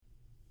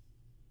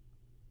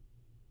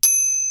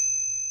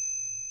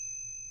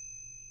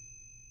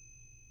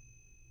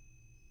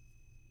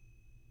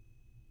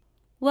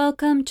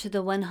Welcome to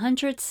the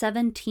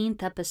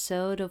 117th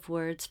episode of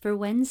Words for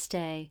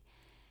Wednesday,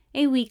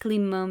 a weekly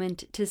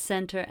moment to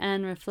center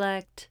and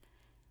reflect.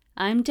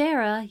 I'm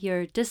Dara,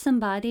 your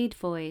disembodied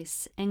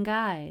voice and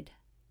guide.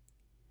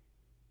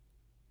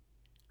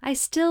 I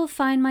still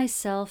find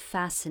myself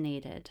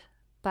fascinated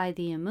by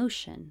the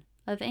emotion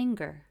of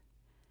anger.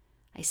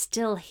 I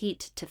still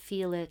hate to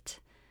feel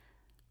it,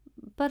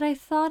 but I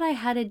thought I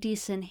had a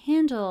decent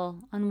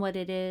handle on what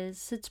it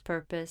is, its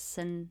purpose,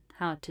 and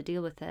how to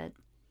deal with it.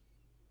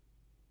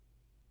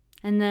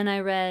 And then I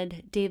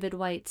read David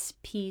Whyte's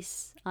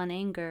piece on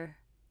anger.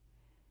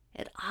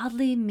 It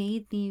oddly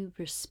made me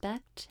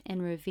respect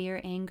and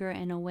revere anger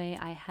in a way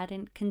I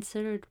hadn't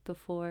considered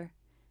before.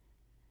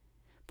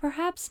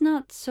 Perhaps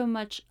not so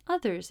much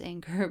others'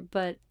 anger,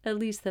 but at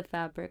least the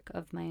fabric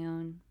of my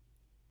own.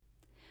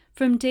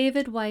 From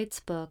David Whyte's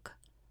book,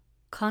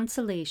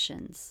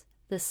 Consolations,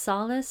 the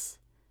Solace,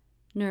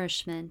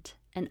 Nourishment,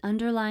 and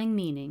Underlying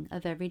Meaning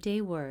of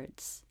Everyday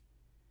Words,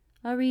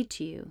 I'll read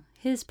to you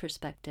his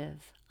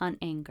perspective on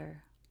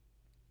anger.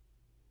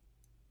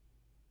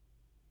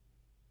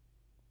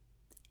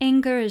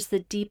 Anger is the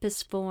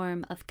deepest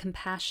form of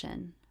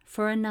compassion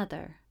for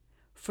another,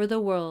 for the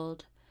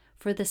world,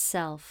 for the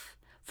self,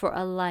 for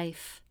a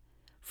life,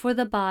 for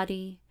the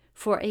body,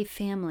 for a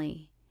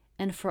family,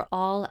 and for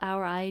all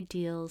our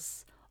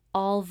ideals,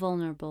 all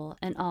vulnerable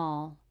and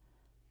all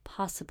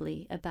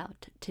possibly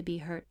about to be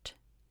hurt.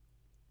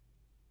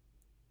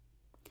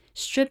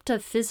 Stripped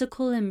of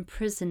physical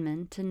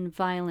imprisonment and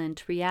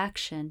violent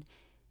reaction,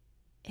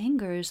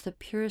 anger is the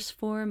purest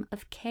form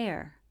of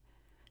care.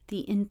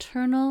 The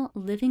internal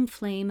living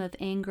flame of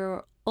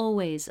anger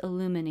always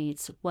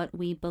illuminates what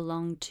we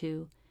belong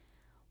to,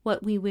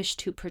 what we wish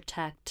to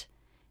protect,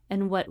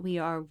 and what we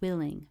are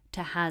willing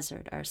to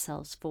hazard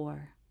ourselves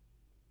for.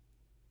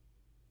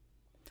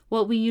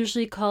 What we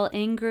usually call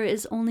anger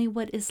is only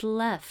what is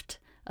left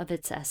of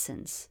its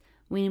essence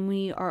when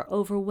we are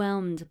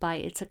overwhelmed by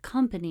its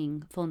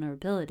accompanying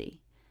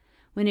vulnerability,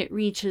 when it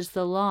reaches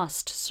the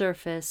lost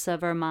surface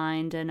of our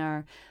mind and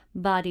our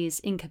body's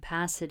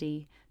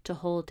incapacity to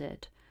hold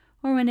it,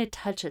 or when it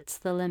touches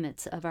the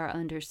limits of our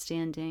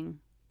understanding.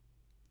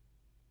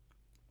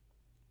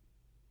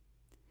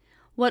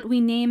 What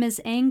we name as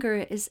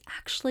anger is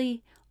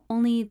actually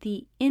only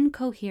the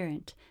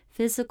incoherent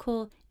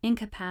physical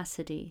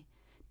incapacity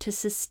to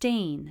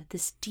sustain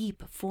this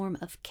deep form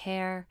of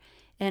care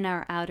in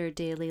our outer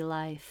daily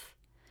life,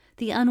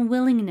 the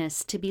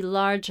unwillingness to be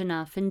large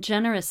enough and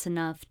generous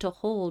enough to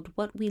hold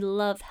what we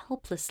love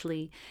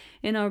helplessly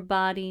in our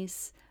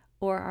bodies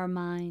or our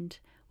mind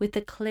with the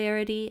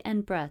clarity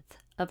and breadth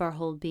of our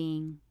whole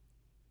being.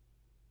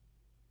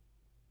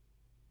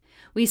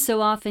 We so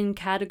often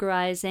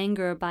categorize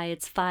anger by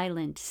its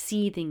violent,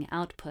 seething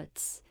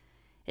outputs,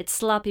 its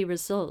sloppy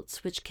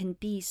results, which can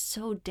be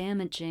so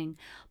damaging.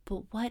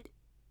 But what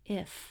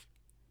if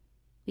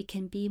we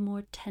can be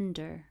more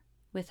tender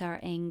with our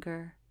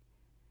anger,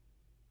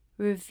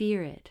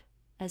 revere it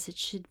as it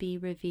should be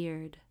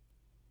revered,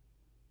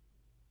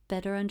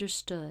 better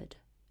understood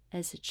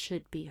as it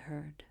should be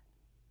heard?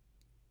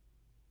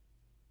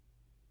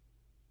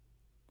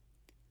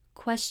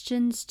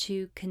 Questions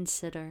to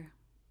consider.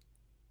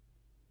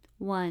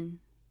 1.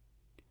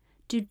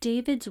 Do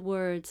David's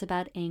words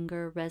about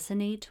anger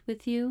resonate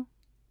with you?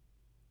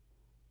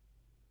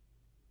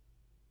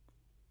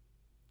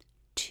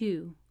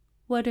 2.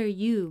 What are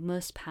you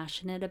most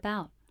passionate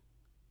about?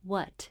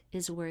 What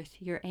is worth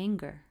your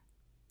anger?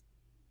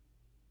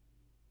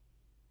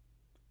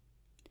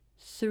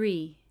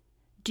 3.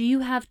 Do you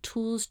have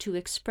tools to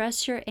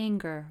express your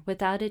anger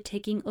without it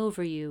taking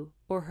over you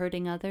or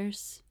hurting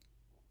others?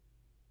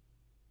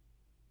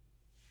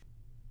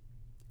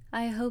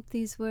 I hope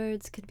these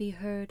words could be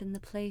heard in the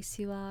place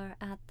you are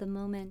at the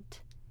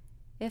moment.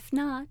 If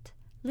not,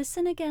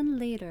 listen again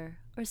later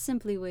or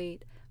simply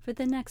wait for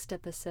the next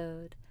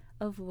episode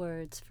of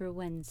Words for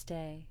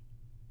Wednesday.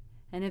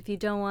 And if you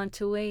don't want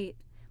to wait,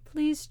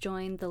 please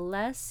join the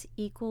Less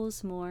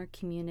Equals More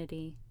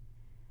community.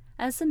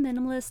 As a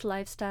minimalist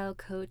lifestyle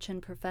coach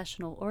and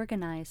professional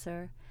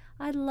organizer,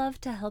 I'd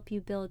love to help you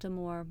build a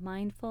more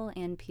mindful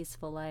and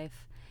peaceful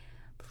life.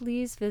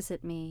 Please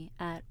visit me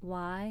at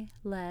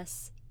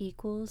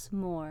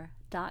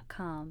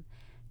whylessequalsmore.com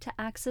to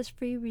access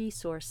free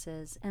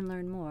resources and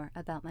learn more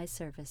about my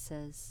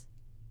services.